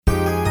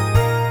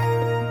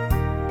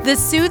The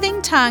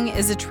soothing tongue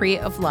is a tree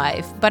of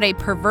life, but a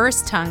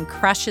perverse tongue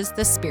crushes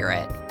the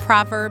spirit.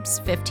 Proverbs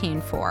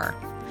 15:4.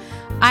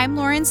 I'm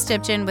Lauren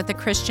Stibgen with a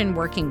Christian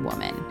Working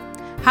Woman.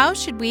 How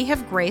should we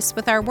have grace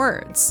with our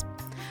words?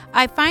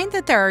 I find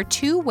that there are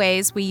two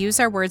ways we use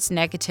our words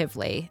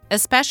negatively,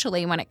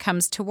 especially when it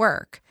comes to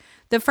work.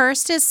 The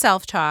first is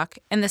self-talk,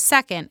 and the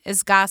second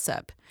is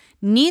gossip.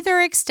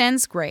 Neither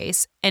extends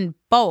grace, and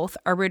both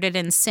are rooted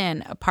in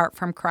sin apart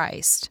from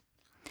Christ.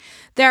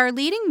 There are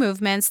leading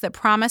movements that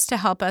promise to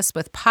help us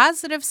with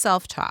positive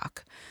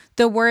self-talk.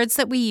 The words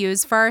that we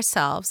use for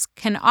ourselves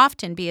can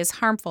often be as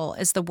harmful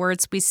as the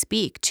words we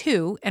speak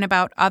to and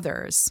about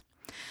others.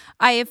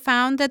 I have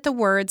found that the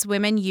words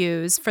women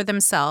use for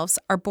themselves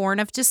are born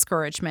of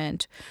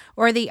discouragement,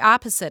 or the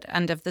opposite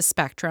end of the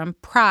spectrum,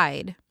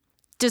 pride.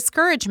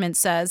 Discouragement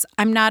says,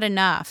 I'm not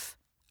enough.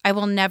 I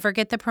will never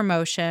get the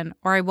promotion,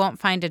 or I won't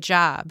find a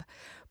job.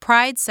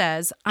 Pride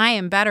says, I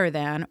am better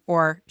than,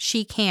 or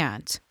she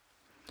can't.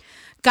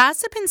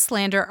 Gossip and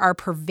slander are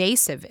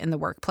pervasive in the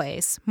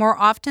workplace. More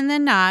often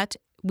than not,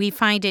 we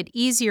find it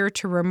easier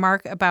to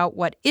remark about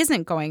what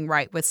isn't going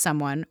right with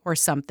someone or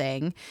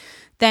something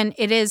than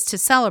it is to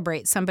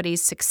celebrate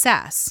somebody's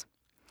success.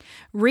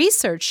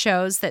 Research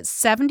shows that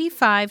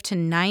 75 to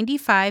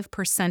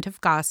 95% of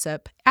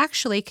gossip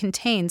actually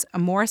contains a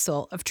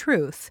morsel of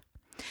truth.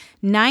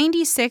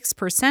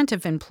 96%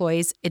 of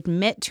employees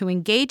admit to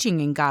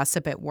engaging in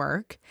gossip at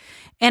work,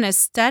 and a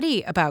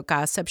study about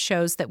gossip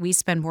shows that we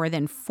spend more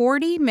than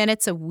 40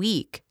 minutes a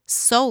week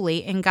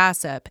solely in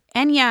gossip.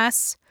 And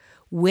yes,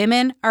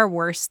 women are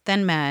worse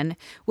than men,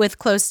 with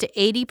close to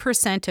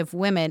 80% of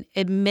women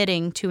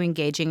admitting to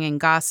engaging in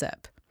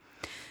gossip.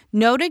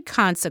 Noted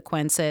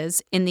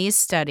consequences in these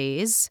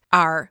studies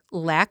are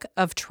lack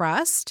of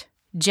trust,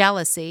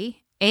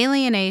 jealousy,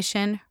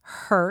 alienation,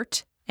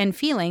 hurt, and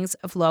feelings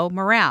of low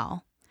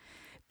morale.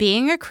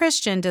 Being a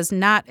Christian does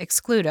not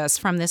exclude us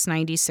from this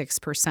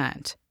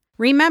 96%.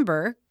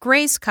 Remember,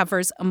 grace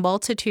covers a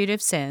multitude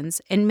of sins,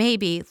 and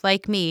maybe,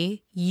 like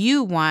me,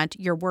 you want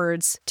your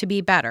words to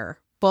be better,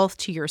 both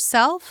to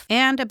yourself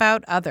and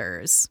about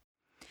others.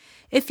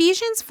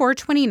 Ephesians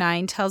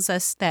 4:29 tells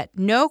us that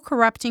no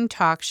corrupting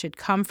talk should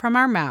come from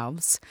our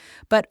mouths,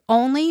 but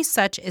only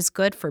such as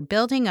good for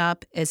building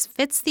up as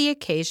fits the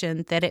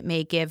occasion, that it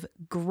may give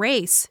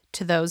grace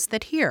to those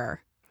that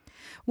hear.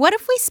 What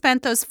if we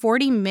spent those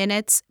 40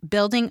 minutes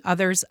building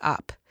others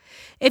up?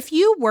 If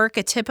you work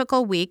a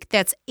typical week,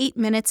 that's 8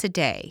 minutes a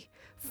day.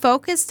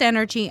 Focused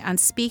energy on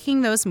speaking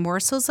those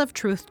morsels of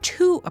truth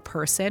to a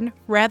person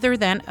rather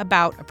than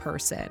about a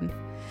person.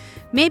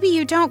 Maybe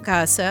you don't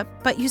gossip,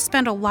 but you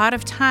spend a lot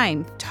of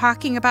time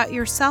talking about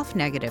yourself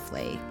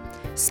negatively.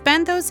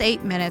 Spend those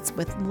 8 minutes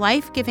with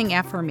life-giving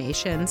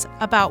affirmations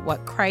about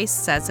what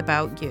Christ says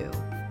about you.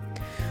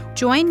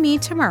 Join me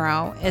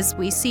tomorrow as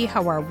we see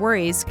how our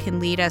worries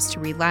can lead us to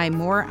rely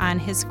more on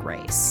His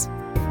grace.